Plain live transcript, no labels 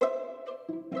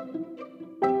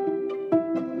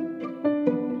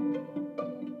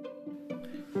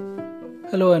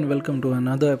Hello and welcome to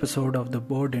another episode of The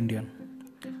Bored Indian.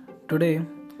 Today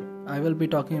I will be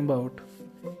talking about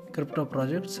crypto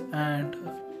projects and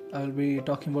I will be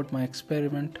talking about my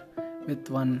experiment with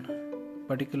one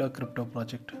particular crypto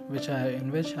project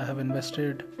in which I have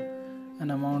invested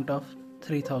an amount of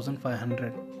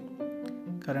 3500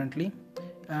 currently,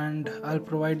 and I'll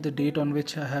provide the date on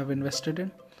which I have invested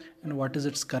in and what is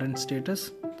its current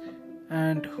status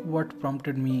and what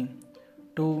prompted me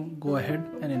to go ahead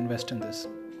and invest in this.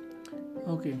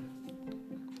 Okay,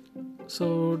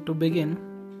 so to begin,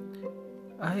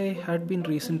 I had been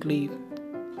recently,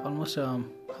 almost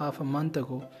half a month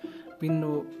ago, been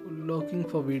looking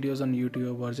for videos on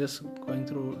YouTube or just going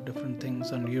through different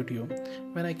things on YouTube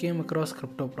when I came across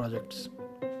crypto projects.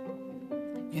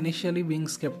 Initially being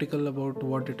skeptical about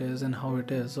what it is and how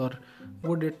it is, or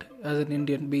would it as an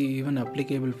Indian be even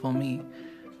applicable for me,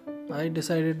 I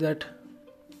decided that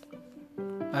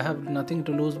I have nothing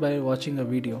to lose by watching a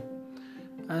video.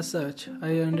 As such,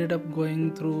 I ended up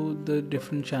going through the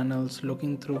different channels,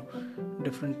 looking through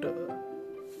different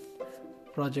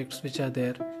projects which are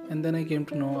there, and then I came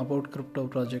to know about crypto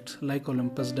projects like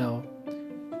Olympus DAO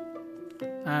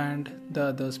and the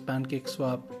others,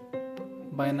 PancakeSwap,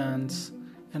 Binance,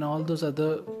 and all those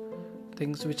other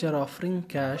things which are offering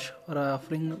cash or are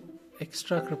offering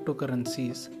extra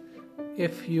cryptocurrencies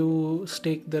if you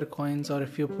stake their coins or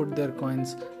if you put their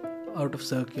coins out of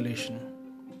circulation.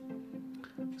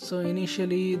 So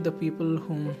initially the people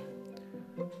whom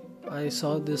I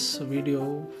saw this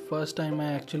video, first time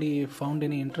I actually found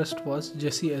any interest was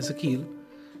Jesse Ezekiel,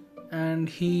 and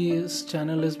his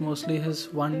channel is mostly his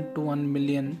 1 to 1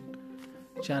 million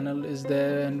channel is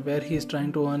there, and where he is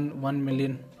trying to earn $1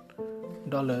 million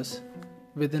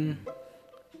within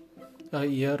a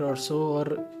year or so,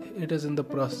 or it is in the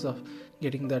process of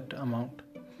getting that amount.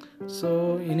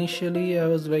 So initially I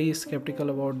was very skeptical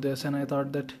about this, and I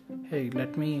thought that, hey,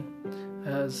 let me,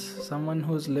 as someone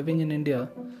who's living in India,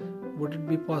 would it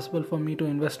be possible for me to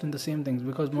invest in the same things?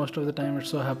 Because most of the time it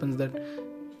so happens that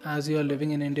as you are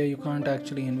living in India, you can't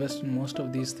actually invest in most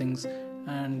of these things,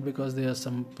 and because there are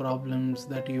some problems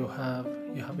that you have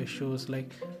issues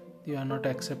like you are not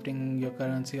accepting your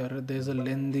currency, or there's a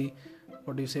lengthy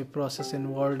process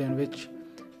involved in which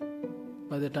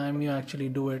by the time you actually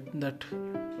do it, that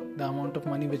the amount of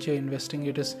money which you're investing,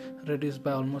 it is reduced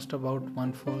by almost about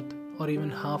 1/4 or even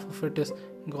half of it is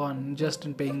gone just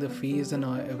in paying the fees and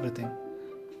everything.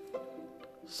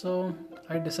 So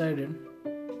I decided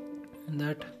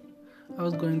that I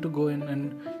was going to go in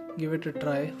and give it a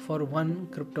try for one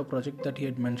crypto project that he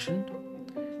had mentioned,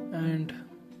 and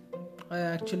I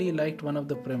actually liked one of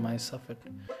the premise of it,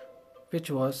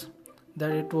 which was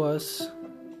that it was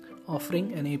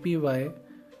offering an APY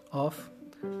of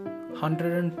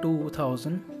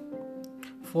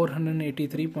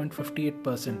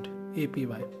 102,483.58%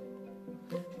 APY.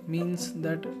 Means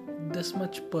that this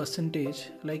much percentage,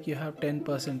 like you have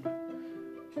 10%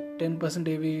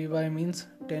 APY means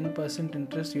 10%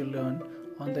 interest you'll earn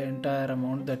on the entire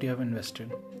amount that you have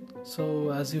invested.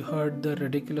 So as you heard, the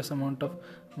ridiculous amount of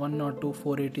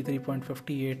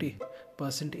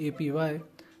 102,483.58% APY,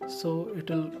 so it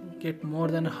will get more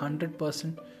than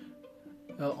 100%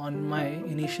 on my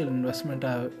initial investment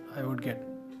I would get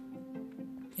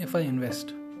if I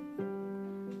invest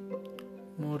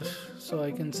more. So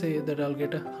I can say that I'll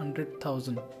get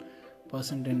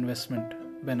 100,000% investment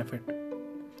benefit.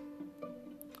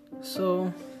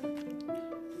 So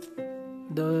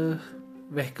the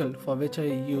vehicle for which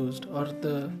I used, or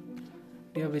the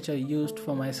idea which I used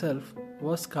for myself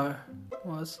was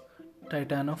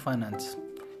Titano Finance,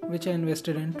 which I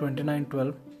invested in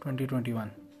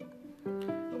 29/12/2021.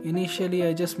 Initially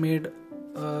I just made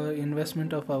an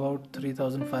investment of about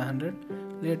 3,500.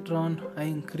 Later on I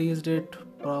increased it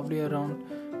probably around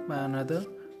by another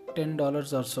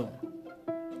 $10 or so.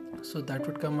 So that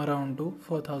would come around to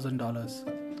 $4,000.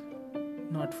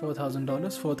 Not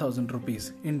 $4,000, 4,000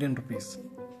 rupees, Indian rupees.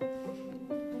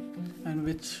 And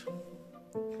which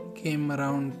came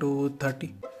around to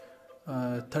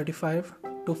 $35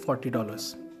 to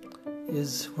 $40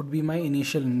 would be my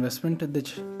initial investment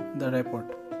that I put,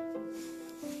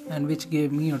 and which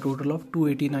gave me a total of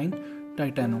 289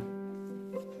 Titano.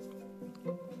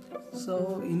 So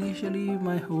initially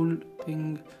my whole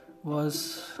thing was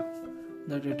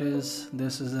that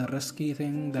this is a risky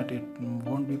thing, that it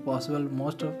won't be possible.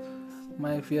 Most of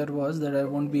my fear was that I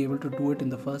won't be able to do it in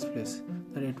the first place,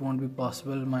 that it won't be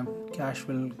possible, my cash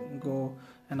will go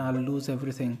and I'll lose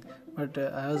everything. But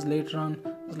as later on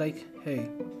was like, hey,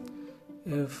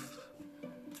 if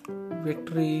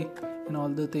victory and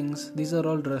all the things, these are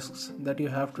all risks that you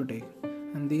have to take,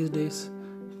 and these days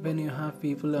when you have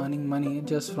people earning money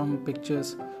just from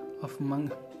pictures of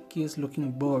monkeys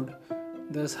looking bored,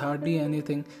 there's hardly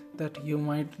anything that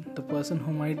the person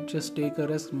who might just take a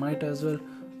risk might as well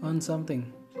earn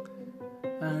something.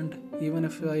 And even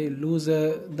if I lose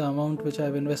the amount which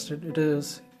I've invested, it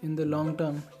is in the long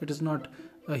term, it is not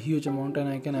a huge amount, and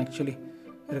I can actually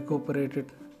recuperate it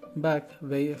back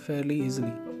fairly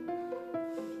easily.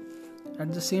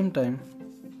 At the same time,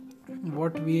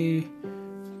 what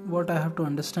I have to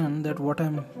understand that what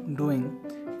I'm doing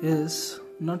is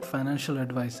not financial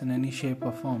advice in any shape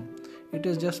or form. It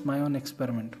is just my own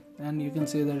experiment, and you can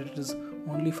say that it is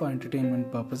only for entertainment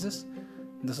purposes.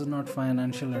 This is not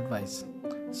financial advice.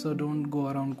 So don't go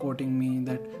around quoting me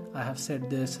that I have said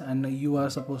this and you are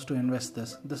supposed to invest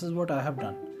this. This is what I have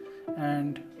done,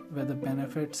 and whether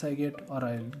benefits I get or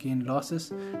I'll gain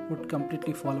losses would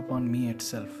completely fall upon me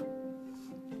itself.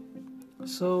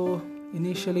 So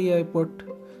initially I put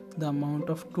the amount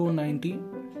of 290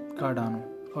 Cardano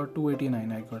or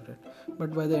 289 I got it,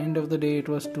 but by the end of the day it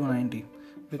was 290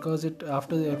 because it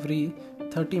after every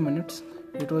 30 minutes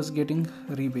it was getting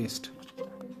rebased,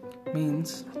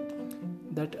 means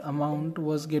that amount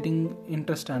was getting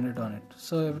interest added on it.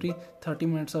 So every 30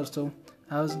 minutes or so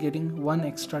I was getting one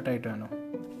extra Titano.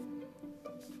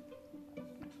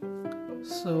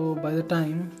 So by the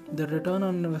time the return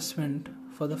on investment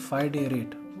for the 5-day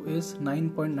rate is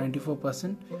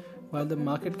 9.94%, while the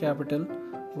market capital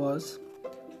was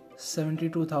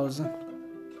 72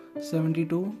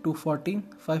 to 40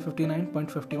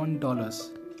 $559.51.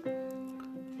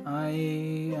 I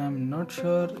am not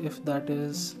sure if that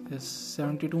is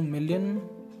 72 million.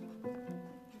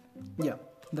 Yeah,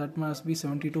 that must be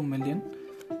 72 million.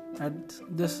 And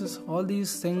this is all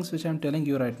these things which I'm telling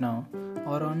you right now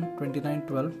are on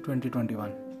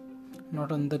 29/12/2021,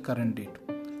 not on the current date.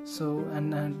 So,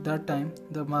 and at that time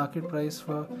the market price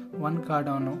for one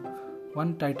Titano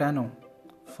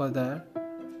for that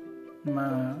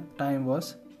time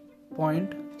was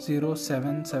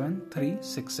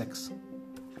 0.077366.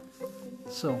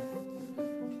 So,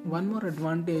 one more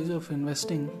advantage of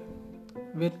investing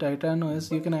with Titano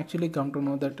is you can actually come to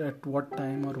know that at what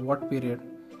time or what period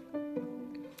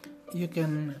you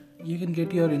can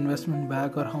get your investment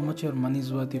back, or how much your money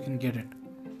is worth you can get it.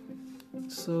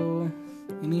 So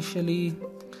initially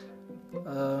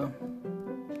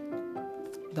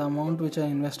the amount which I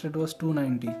invested was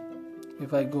 290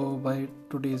 if I go by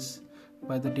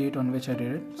the date on which I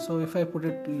did it. So if I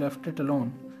left it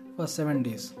alone for 7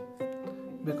 days,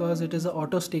 because it is an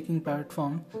auto staking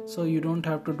platform, so you don't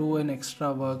have to do an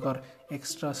extra work or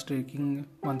extra staking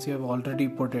once you have already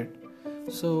put it.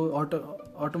 So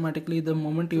automatically the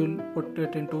moment you will put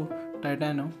it into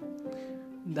Titano,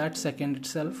 that second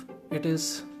itself it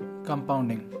is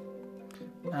compounding.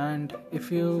 And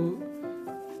if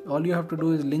all you have to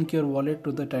do is link your wallet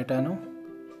to the Titano.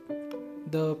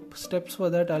 The steps for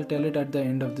that I'll tell it at the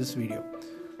end of this video.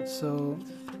 So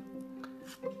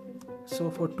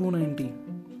for 290,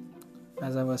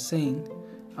 as I was saying,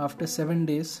 after 7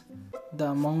 days the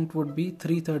amount would be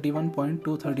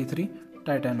 331.233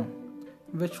 Titano,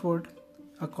 which would,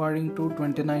 according to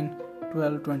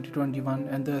 29/12/2021,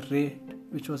 and the rate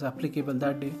which was applicable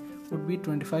that day would be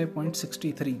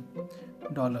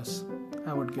 $25.63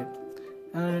 I would get.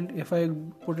 And if I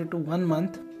put it to 1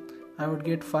 month, I would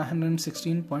get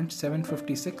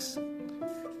 516.756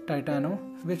 Titano,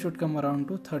 which would come around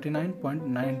to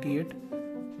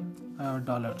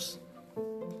 $39.98.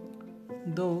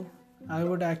 Though I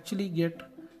would actually get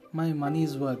my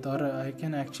money's worth, or I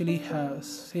can actually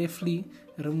safely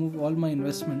remove all my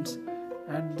investments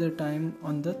at the time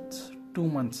on the 2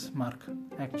 months mark,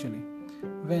 actually,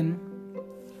 when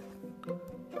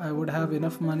I would have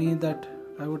enough money that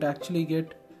I would actually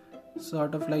get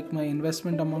sort of like my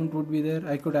investment amount would be there.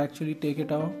 I could actually take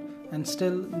it out, and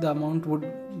still the amount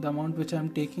which I'm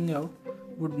taking out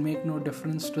would make no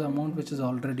difference to the amount which is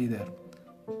already there.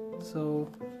 So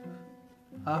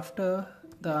after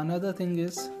another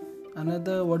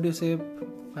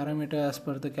parameter as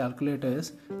per the calculator is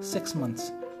 6 months.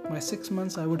 By 6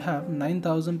 months I would have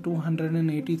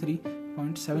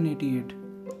 9,283.788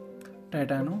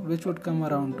 Titano, which would come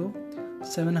around to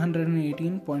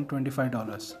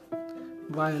 $718.25.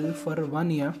 While for 1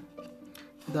 year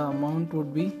the amount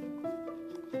would be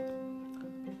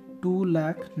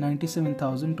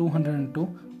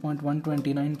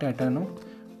 2,97,202.129 Titano,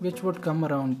 which would come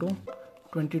around to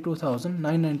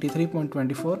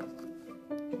 $22,993.24.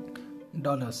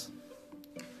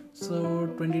 So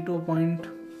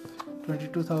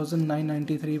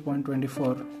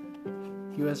 $22,993.24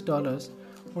 US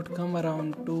would come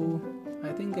around to,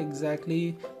 I think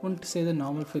exactly, won't say the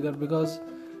normal figure because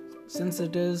since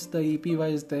it is the EPY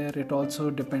is there, it also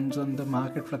depends on the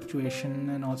market fluctuation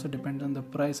and also depends on the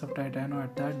price of Titano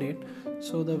at that date.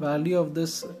 So the value of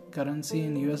this currency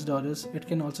in US dollars, it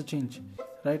can also change.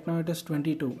 Right now it is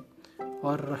 22,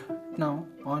 or now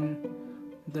on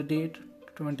the date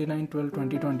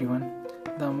 29/12/2021,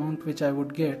 the amount which I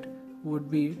would get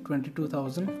would be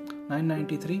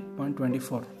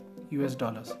 22,993.24 US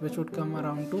dollars, which would come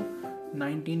around to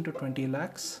 19 to 20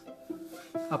 lakhs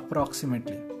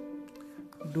approximately.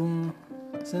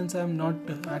 Since I'm not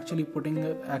actually putting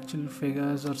actual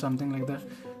figures or something like that,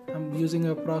 I'm using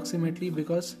approximately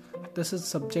because this is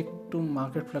subject to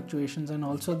market fluctuations and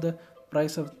also the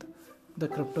price of the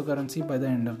cryptocurrency by the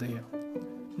end of the year.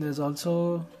 There's also,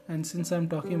 and since I'm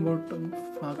talking about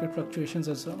market fluctuations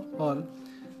as all,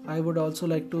 I would also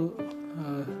like to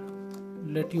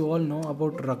let you all know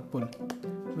about rug pull,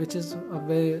 which is a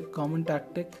very common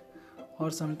tactic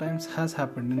or sometimes has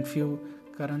happened in few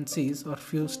currencies or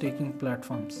few staking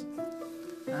platforms.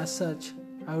 As such,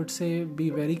 I would say be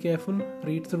very careful,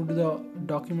 read through the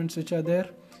documents which are there,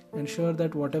 ensure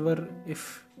that whatever,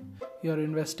 if you're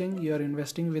investing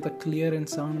with a clear and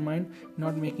sound mind,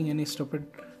 not making any stupid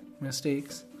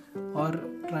mistakes or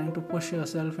trying to push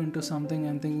yourself into something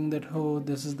and thinking that, oh,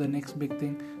 this is the next big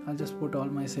thing, I'll just put all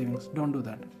my savings. Don't do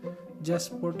that.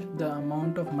 Just put the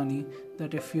amount of money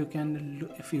that if you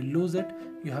lose it,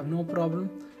 you have no problem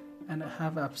and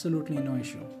have absolutely no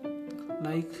issue.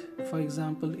 Like, for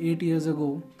example, 8 years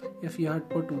ago, if you had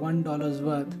put $1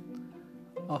 worth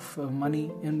of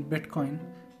money in Bitcoin,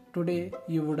 today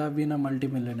you would have been a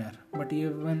multimillionaire. But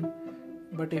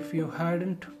if you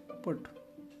hadn't put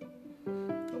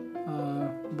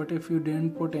but if you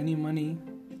didn't put any money,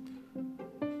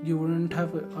 you wouldn't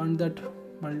have earned that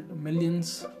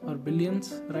millions or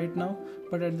billions right now,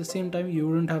 but at the same time you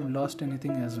wouldn't have lost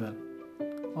anything as well,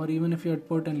 or even if you had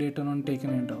put and later on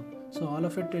taken it out. So all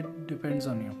of it depends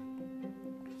on you.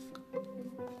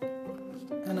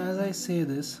 And as I say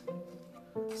this,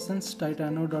 since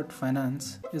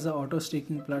Titano.finance is an auto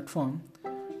staking platform,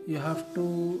 you have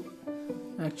to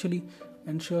actually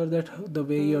ensure that the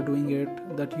way you're doing it,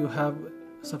 that you have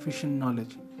sufficient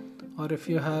knowledge. Or if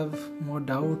you have more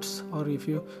doubts or if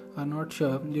you are not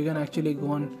sure, you can actually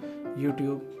go on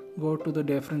YouTube, go to the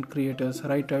different creators,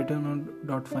 write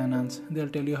Titano.finance. They'll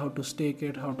tell you how to stake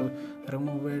it, how to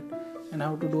remove it, and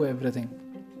how to do everything.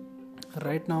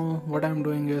 Right now, what I'm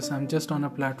doing is I'm just on a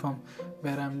platform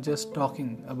where I'm just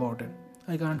talking about it.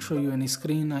 I can't show you any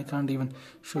screen, I can't even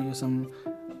show you some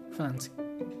fancy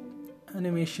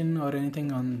animation or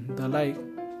anything on the like.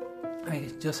 I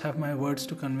just have my words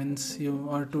to convince you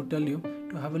or to tell you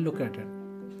to have a look at it.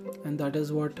 And that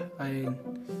is what I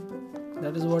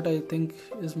think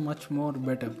is much more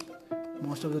better.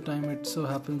 Most of the time it so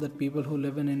happens that people who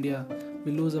live in India,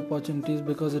 we lose opportunities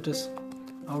because it is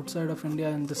outside of India,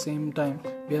 and at the same time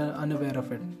we are unaware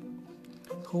of it.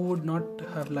 Who would not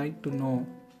have liked to know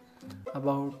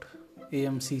about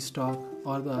AMC stock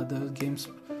or the other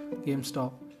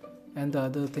GameStop and the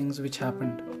other things which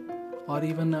happened, or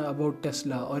even about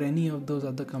Tesla or any of those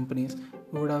other companies?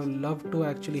 We would have loved to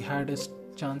actually had a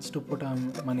chance to put our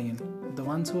money in. The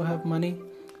ones who have money,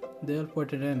 they'll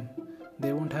put it in.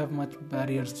 They won't have much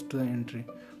barriers to the entry.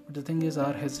 But the thing is,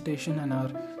 our hesitation and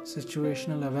our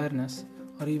situational awareness,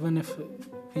 or even if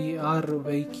we are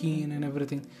very keen and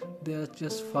everything, there are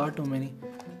just far too many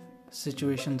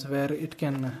situations where it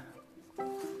can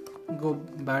go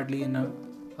badly in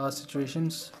our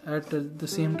situations. At the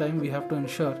same time, we have to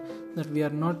ensure that we are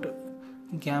not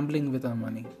gambling with our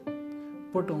money.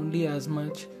 Put only as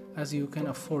much as you can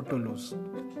afford to lose.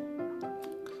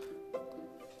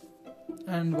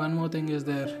 And one more thing is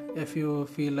there, if you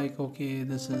feel like okay,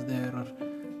 this is there, or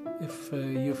if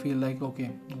you feel like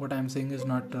okay, what I'm saying is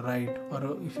not right,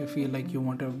 or if you feel like you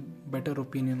want a better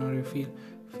opinion, or you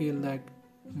feel like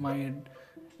my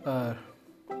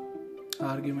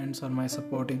arguments or my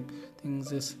supporting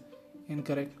things is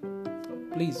incorrect,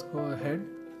 please go ahead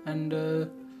and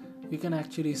you can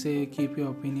actually say keep your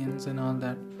opinions and all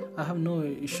that. I have no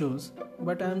issues,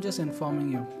 but I'm just informing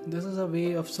you. This is a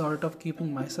way of sort of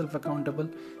keeping myself accountable,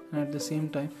 and at the same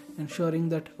time ensuring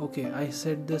that okay, I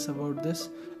said this about this.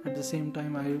 At the same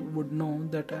time, I would know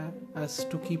that as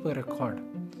to keep a record.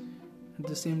 At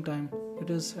the same time,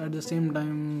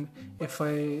 if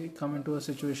I come into a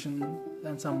situation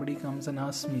and somebody comes and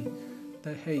asks me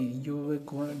that hey, you were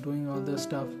doing all this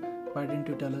stuff, why didn't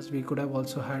you tell us? We could have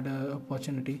also had an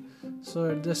opportunity. So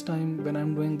at this time when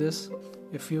I'm doing this,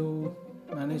 if you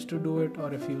manage to do it,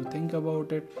 or if you think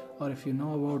about it, or if you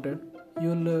know about it,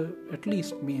 you'll at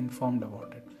least be informed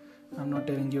about it. I'm not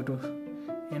telling you to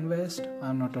invest,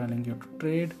 I'm not telling you to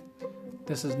trade,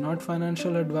 This is not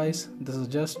financial advice, this is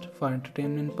just for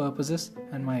entertainment purposes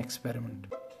and my experiment.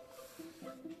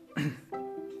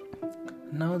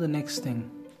 Now the next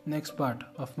part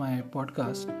of my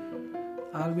podcast,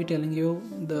 I'll be telling you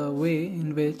the way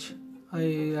in which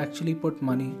I actually put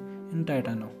money in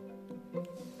Titano.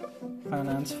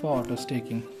 Finance for auto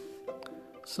staking.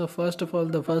 So first of all,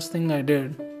 the first thing I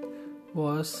did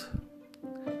was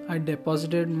I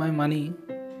deposited my money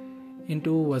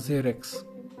into WazirX.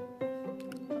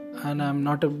 And I'm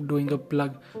not doing a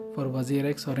plug for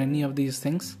WazirX or any of these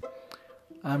things.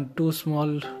 I'm too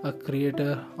small a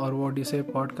creator or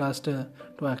podcaster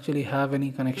to actually have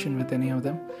any connection with any of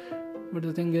them. But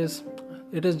the thing is,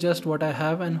 it is just what I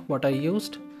have and what I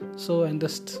used. So and the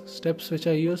steps which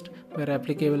I used were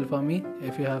applicable for me.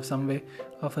 If you have some way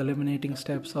of eliminating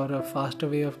steps or a faster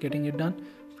way of getting it done,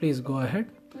 please go ahead.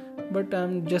 But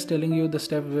I'm just telling you the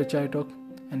step which I took,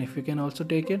 and if you can also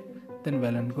take it, then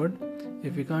well and good.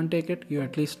 If you can't take it, you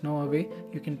at least know a way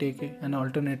you can take an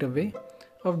alternative way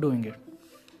of doing it.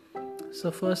 So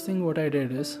first thing what I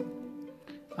did is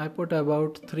I put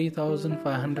about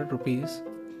 3,500 rupees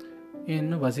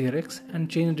in WazirX and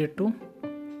changed it to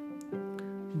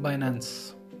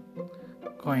Binance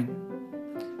Coin.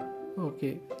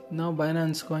 Okay, now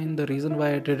Binance Coin, the reason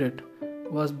why I did it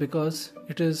was because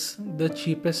it has the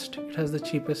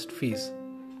cheapest fees.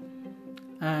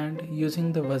 And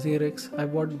using the WazirX, I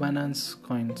bought Binance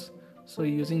Coins. So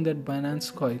using that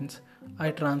Binance Coins,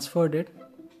 I transferred it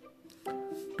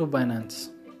to Binance.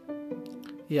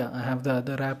 Yeah, I have the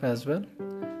other app as well.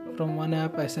 From one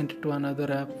app, I sent it to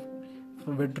another app,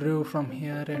 withdrew from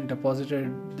here and deposited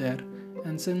it there.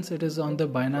 And since it is on the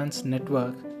Binance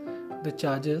network, the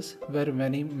charges were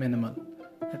very minimal.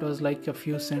 It was like a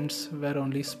few cents were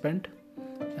only spent,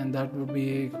 and that would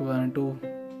be equivalent to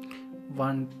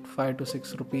 5 to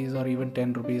 6 rupees or even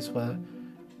 10 rupees for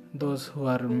those who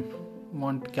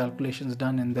want calculations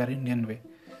done in their Indian way.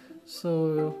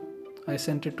 So I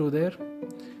sent it to there.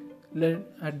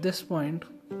 At this point,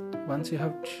 once you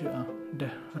have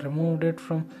removed it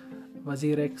from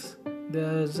WazirX,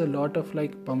 there's a lot of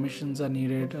permissions are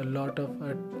needed. A lot of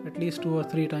at least 2 or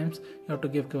 3 times you have to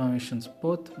give permissions,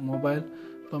 both mobile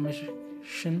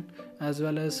permission as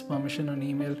well as permission on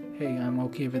email. Hey, I'm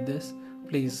okay with this.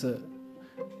 Please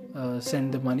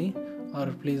send the money, or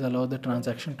please allow the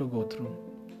transaction to go through.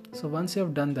 So once you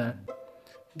have done that,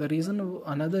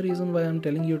 another reason why I'm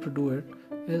telling you to do it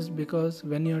is because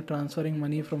when you're transferring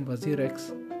money from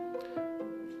WazirX,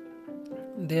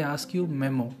 they ask you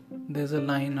memo. There's a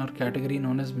line or category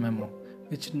known as memo,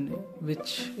 which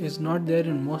is not there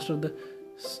in most of the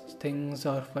things.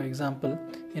 Or for example,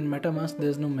 in MetaMask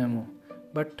there's no memo,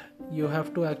 but you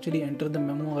have to actually enter the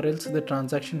memo or else the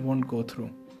transaction won't go through.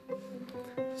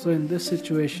 So in this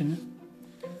situation,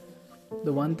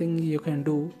 the one thing you can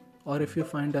do, or if you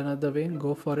find another way,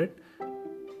 go for it.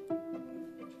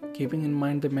 Keeping in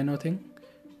mind the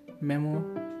memo,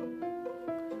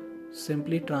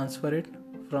 simply transfer it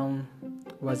from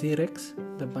WazirX,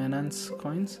 the Binance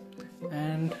Coins,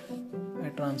 and I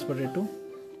transferred it to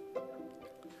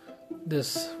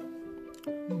this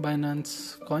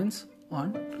Binance Coins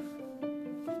on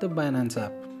the Binance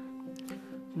app.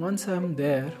 Once I'm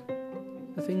there,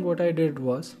 the thing what I did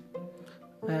was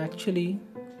I had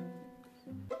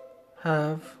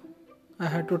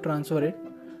to transfer it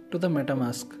to the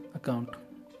MetaMask account.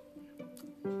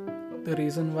 The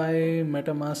reason why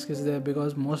MetaMask is there,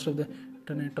 because most of the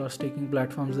internet or staking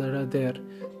platforms that are there,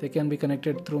 they can be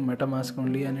connected through MetaMask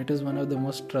only, and it is one of the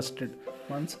most trusted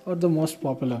ones or the most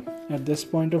popular. At this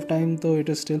point of time, though, it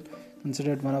is still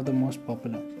considered one of the most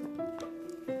popular.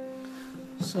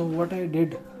 So what I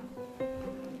did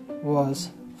was,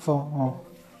 for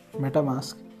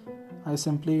MetaMask,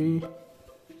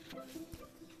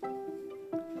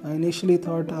 I initially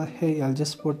thought, hey, I'll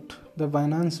just put the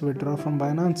withdraw from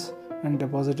Binance and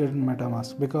deposit it in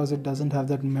MetaMask, because it doesn't have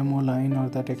that memo line or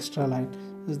that extra line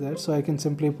is there, so I can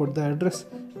simply put the address.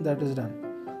 That is done.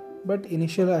 But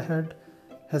initially I had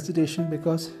hesitation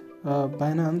because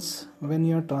Binance, when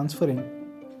you're transferring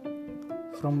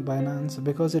from Binance,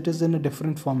 because it is in a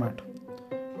different format,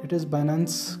 it is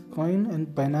Binance Coin and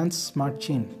Binance Smart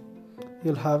Chain.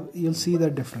 You'll see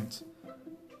the difference.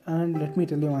 And let me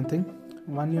tell you one thing: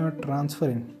 when you're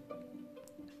transferring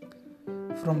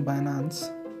from Binance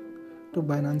to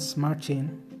Binance Smart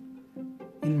Chain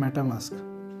in MetaMask,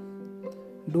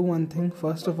 do one thing.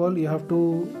 First of all, you have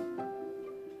to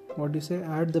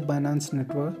add the Binance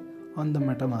network on the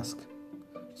MetaMask,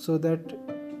 so that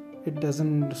it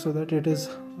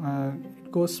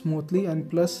goes smoothly, and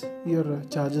plus your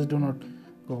charges do not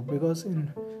go, because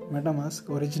in MetaMask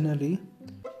originally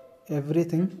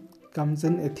everything comes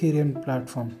in Ethereum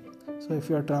platform. So if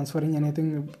you are transferring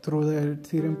anything through the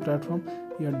Ethereum platform,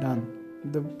 you're done.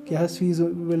 The gas fees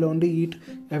will only eat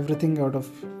everything out of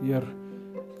your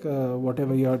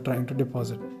whatever you are trying to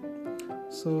deposit.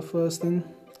 So first thing,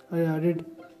 I added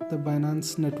the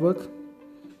Binance network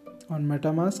on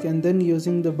MetaMask, and then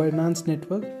using the Binance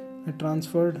network, I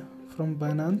transferred from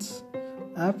Binance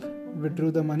app,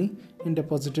 withdrew the money and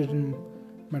deposited in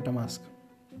MetaMask.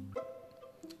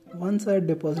 Once I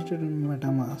deposited in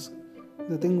MetaMask,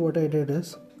 the thing what I did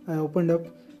is I opened up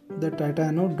the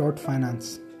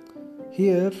Titano.finance.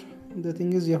 Here the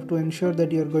thing is you have to ensure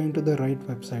that you are going to the right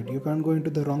website. You can't go into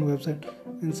the wrong website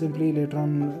and simply later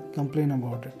on complain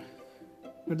about it.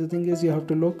 But the thing is you have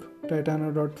to look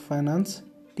Titano.finance,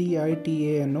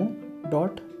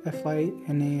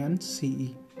 Titano.finance,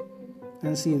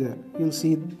 and see there. You'll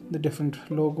see the different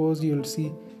logos, you'll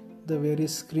see the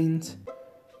various screens,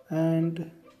 and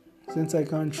since I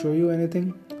can't show you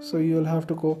anything, so you'll have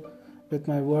to go with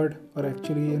my word, or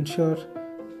actually ensure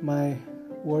my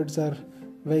words are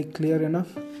very clear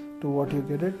enough to what you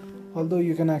get it. Although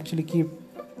you can actually keep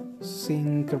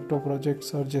seeing Crypto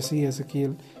Projects or Jesse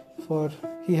Ezekiel, for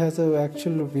he has an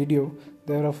actual video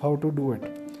there of how to do it.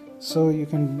 So you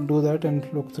can do that and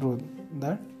look through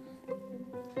that.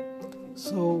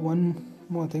 So one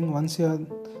more thing, once you're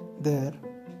there,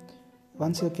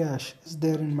 once your cash is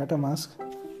there in MetaMask,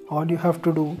 all you have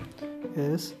to do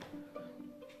is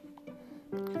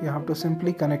you have to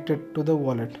simply connect it to the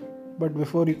wallet. But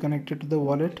before you connect it to the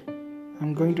wallet,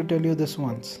 I'm going to tell you this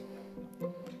once,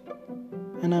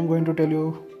 and I'm going to tell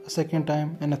you a second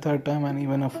time and a third time and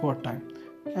even a fourth time,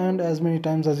 and as many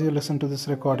times as you listen to this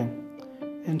recording.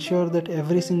 Ensure that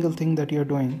every single thing that you're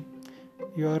doing,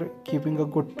 you are keeping a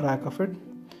good track of it,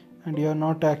 and you are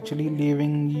not actually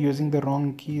using the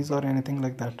wrong keys or anything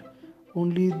like that.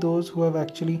 Only those who have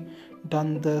actually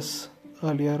done this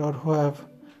earlier or who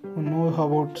know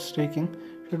about staking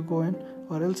should go in,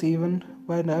 or else even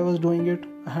when I was doing it,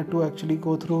 I had to actually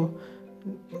go through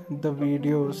the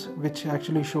videos which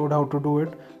actually showed how to do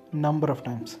it number of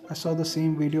times. I saw the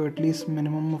same video at least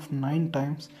minimum of 9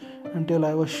 times until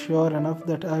I was sure enough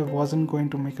that I wasn't going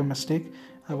to make a mistake,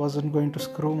 I wasn't going to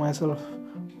screw myself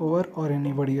over or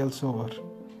anybody else over.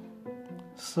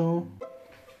 So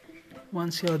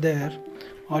once you're there,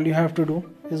 all you have to do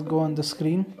is go on the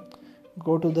screen,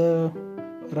 go to the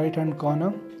right hand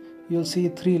corner, you'll see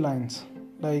 3 lines,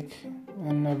 like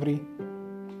in every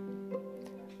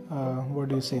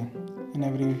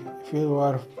if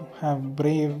you have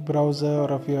Brave browser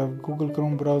or if you have Google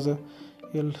Chrome browser,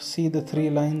 you'll see the 3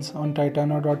 lines on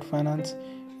Titano.finance.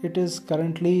 It is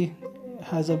currently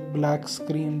has a blackish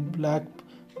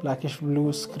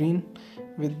blue screen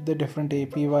with the different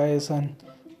APYs and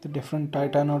the different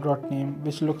Titano.name,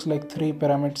 which looks like 3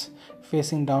 pyramids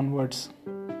facing downwards,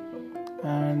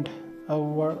 and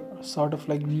a sort of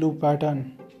like blue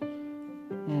pattern,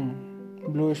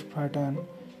 bluish pattern,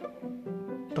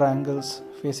 triangles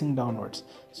facing downwards.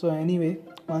 So anyway,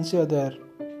 once you're there,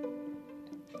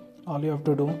 all you have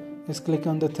to do is click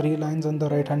on the 3 lines on the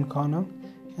right hand corner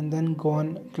and then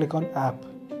click on app.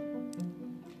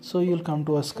 So you'll come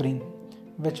to a screen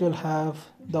which will have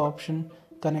the option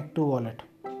connect to wallet.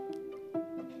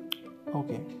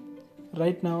 Okay,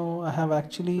 right now I have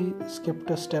actually skipped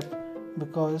a step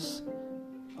because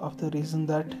of the reason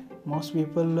that most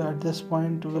people at this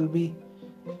point will be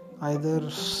either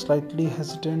slightly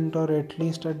hesitant, or at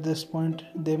least at this point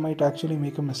they might actually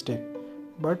make a mistake.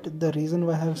 But the reason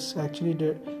why I have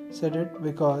actually said it,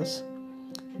 because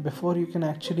before you can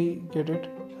actually get it,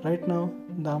 right now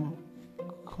the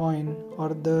coin or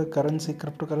the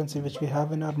cryptocurrency which we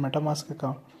have in our MetaMask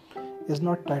account is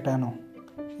not Titano,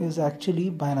 is actually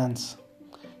Binance.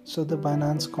 So the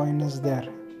Binance coin is there,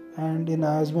 and in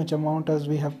as much amount as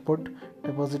we have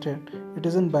deposited, it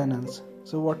is in Binance.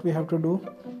 So what we have to do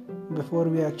before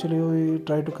we actually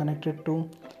try to connect it to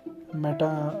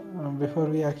before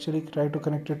we actually try to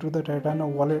connect it to the Titano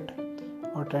wallet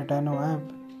or Titano app,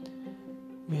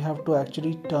 we have to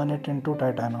actually turn it into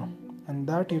Titano, and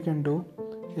that you can do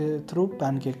through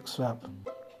PancakeSwap.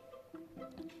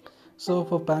 So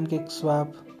for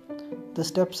PancakeSwap, the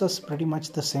steps are pretty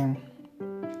much the same.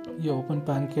 You open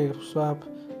PancakeSwap,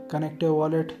 connect your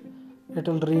wallet, it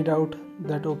will read out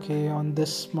that okay, on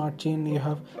this smart chain you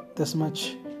have this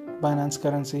much Binance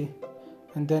currency,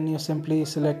 and then you simply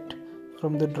select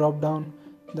from the drop down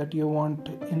that you want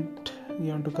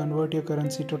to convert your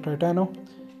currency to Titano,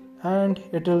 and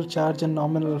it will charge a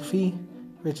nominal fee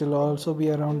which will also be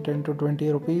around 10 to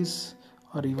 20 rupees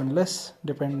or even less,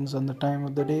 depends on the time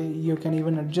of the day. You can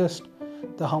even adjust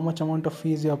how much amount of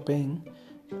fees you are paying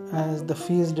as the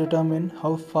fees determine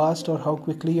how fast or how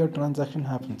quickly your transaction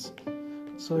happens.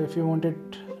 So if you want it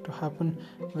to happen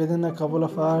within a couple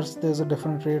of hours, there's a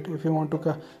different rate. If you want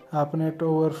to happen it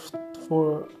over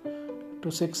 4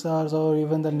 to 6 hours or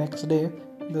even the next day,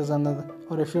 there's another.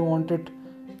 Or if you want it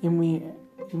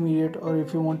immediate, or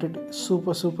if you want it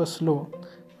super slow,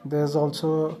 there's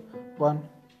also one.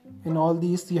 In all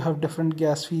these, you have different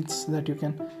gas fees that you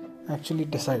can actually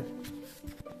decide.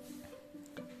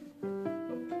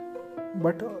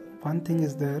 But one thing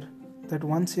is there, that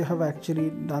once you have actually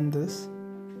done this,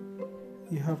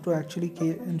 you have to actually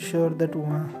ensure that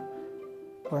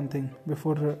one thing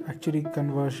before actually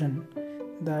conversion,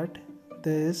 that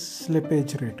there is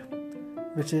slippage rate,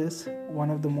 which is one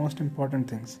of the most important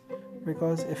things.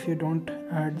 Because if you don't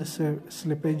add the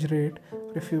slippage rate,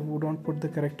 or if you don't put the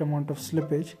correct amount of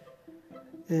slippage,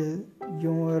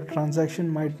 your transaction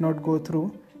might not go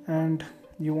through and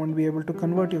you won't be able to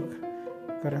convert your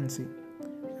currency,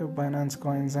 your Binance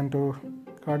coins into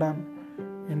Cardano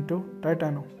into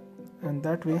Titano, and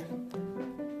that way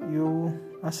you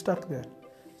are stuck there.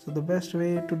 So the best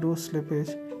way to do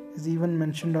slippage is even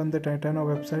mentioned on the Titano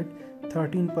website: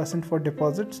 13% for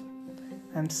deposits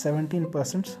and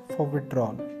 17% for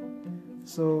withdrawal.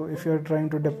 So if you're trying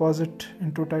to deposit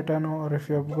into Titano, or if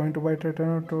you're going to buy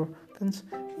Titano tokens,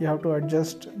 you have to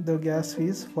adjust the gas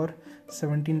fees for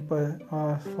 13%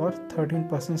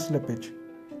 slippage.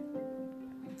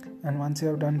 And once you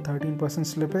have done 13%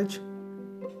 slippage,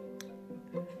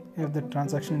 if the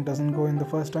transaction doesn't go in the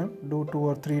first time, do 2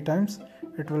 or 3 times,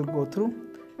 it will go through.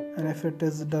 And if it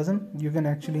doesn't, you can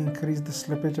actually increase the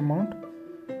slippage amount,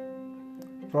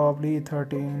 probably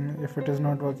 13. If it is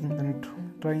not working, then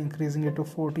try increasing it to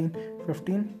 14,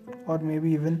 15, or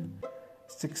maybe even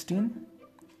 16.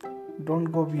 Don't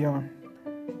go beyond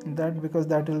that, because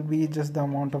that will be just the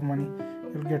amount of money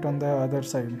you'll get on the other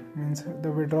side. Means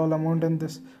the withdrawal amount in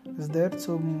this is there,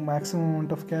 so maximum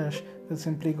amount of cash will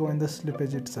simply go in the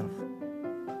slippage itself.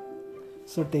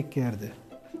 So take care there.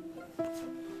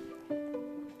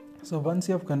 So once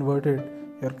you have converted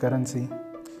your currency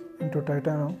into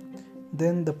Titano,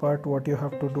 then the part what you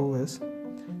have to do is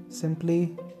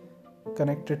simply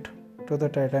connect it to the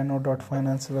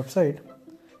Titano.finance website.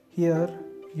 Here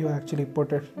you actually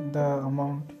put it, the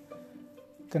amount,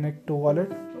 connect to wallet.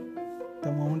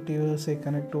 The moment you say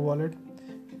connect to wallet,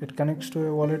 it connects to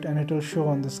a wallet and it will show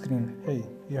on the screen, hey,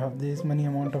 you have this many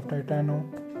amount of Titano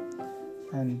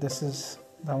and this is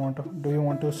the amount of, do you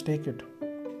want to stake it?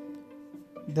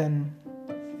 Then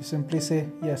you simply say,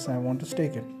 yes, I want to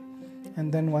stake it.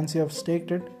 And then once you have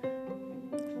staked it,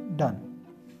 done.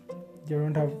 You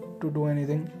don't have to do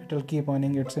anything. It will keep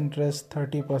earning its interest,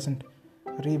 30%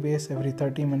 rebase every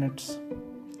 30 minutes.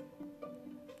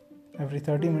 Every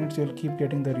 30 minutes you'll keep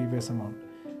getting the rebase amount.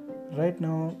 Right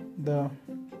now,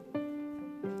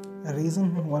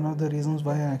 one of the reasons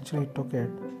why I actually took it,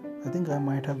 I think I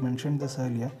might have mentioned this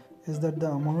earlier, is that the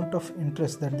amount of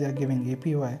interest that they are giving,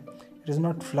 APY, it is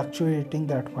not fluctuating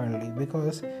that wildly.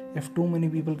 Because if too many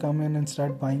people come in and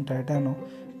start buying Titano,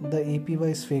 the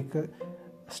APYs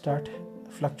start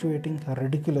fluctuating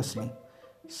ridiculously.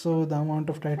 So the amount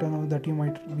of Titano that you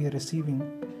might be receiving,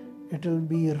 it will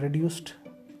be reduced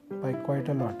by quite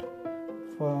a lot.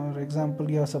 For example,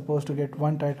 you are supposed to get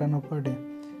 1 Titano per day.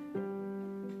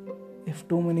 If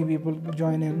too many people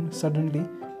join in suddenly,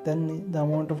 then the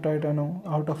amount of Titano,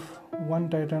 out of 1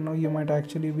 Titano, you might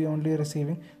actually be only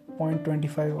receiving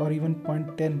 0.25 or even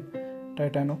 0.10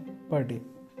 Titano per day,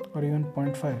 or even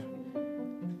 0.5.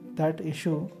 That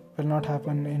issue will not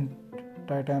happen in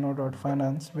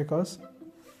Titano.finance, because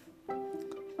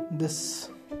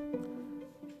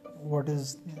what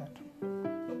is that?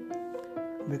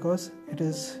 Because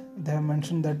they have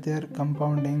mentioned that their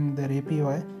compounding, their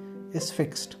APY is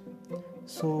fixed.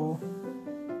 So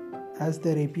as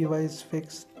their APY is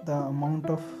fixed, the amount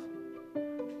of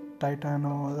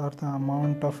Titano or the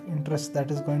amount of interest that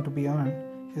is going to be earned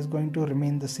is going to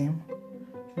remain the same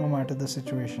no matter the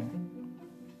situation.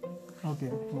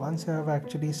 Okay, once you have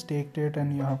actually staked it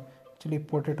and you have actually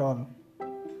put it all,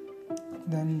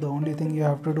 then the only thing you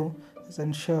have to do is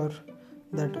ensure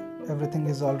that everything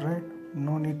is alright.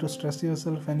 No need to stress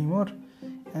yourself anymore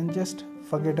and just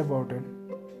forget about it.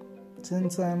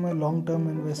 Since I am a long-term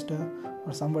investor,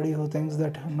 or somebody who thinks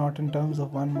that not in terms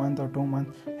of 1 month or 2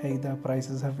 months, hey, the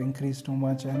prices have increased too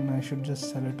much and I should just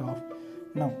sell it off.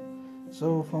 No.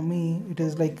 So for me, it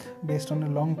is like based on a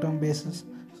long-term basis.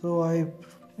 So I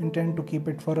intend to keep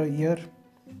it for a year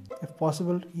if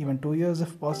possible, even 2 years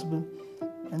if possible,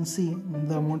 and see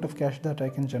the amount of cash that I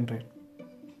can generate.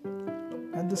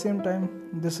 At the same time,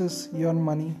 this is your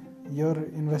money, your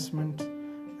investment,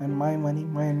 and my money,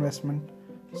 my investment.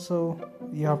 So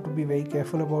you have to be very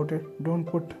careful about it. Don't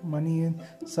put money in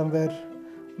somewhere.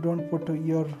 Don't put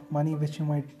your money which you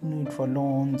might need for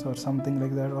loans or something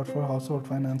like that, or for household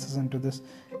finances, into this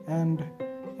and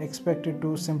expect it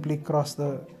to simply cross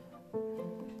the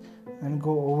and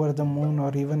go over the moon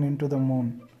or even into the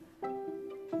moon.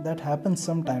 That happens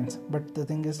sometimes, but the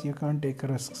thing is, you can't take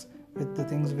risks with the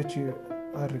things which you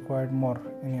are required more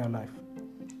in your life.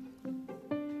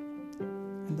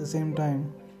 At the same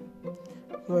time,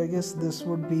 so I guess this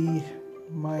would be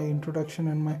my introduction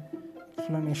and my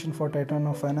explanation for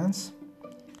Titano Finance.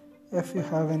 If you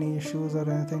have any issues or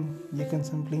anything, you can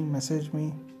simply message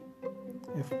me.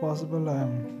 If possible, I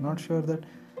am not sure that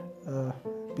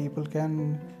people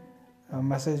can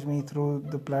message me through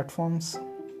the platforms.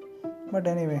 But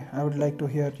anyway, I would like to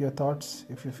hear your thoughts.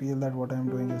 If you feel that what I am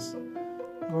doing is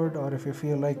good, or if you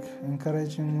feel like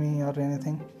encouraging me or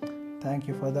anything, thank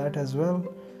you for that as well.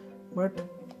 But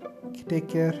take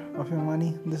care of your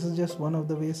money. This is just one of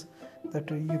the ways that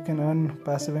you can earn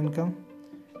passive income.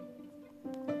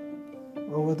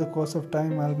 Over the course of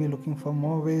time, I'll be looking for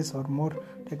more ways or more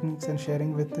techniques and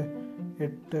sharing with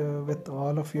with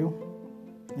all of you.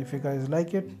 If you guys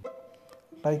like it,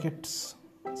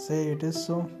 say it is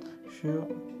so. Sure.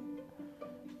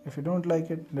 If you don't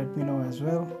like it, let me know as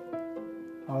well.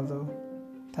 Although,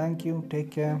 thank you,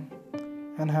 take care,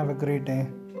 and have a great day.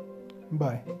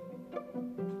 Bye.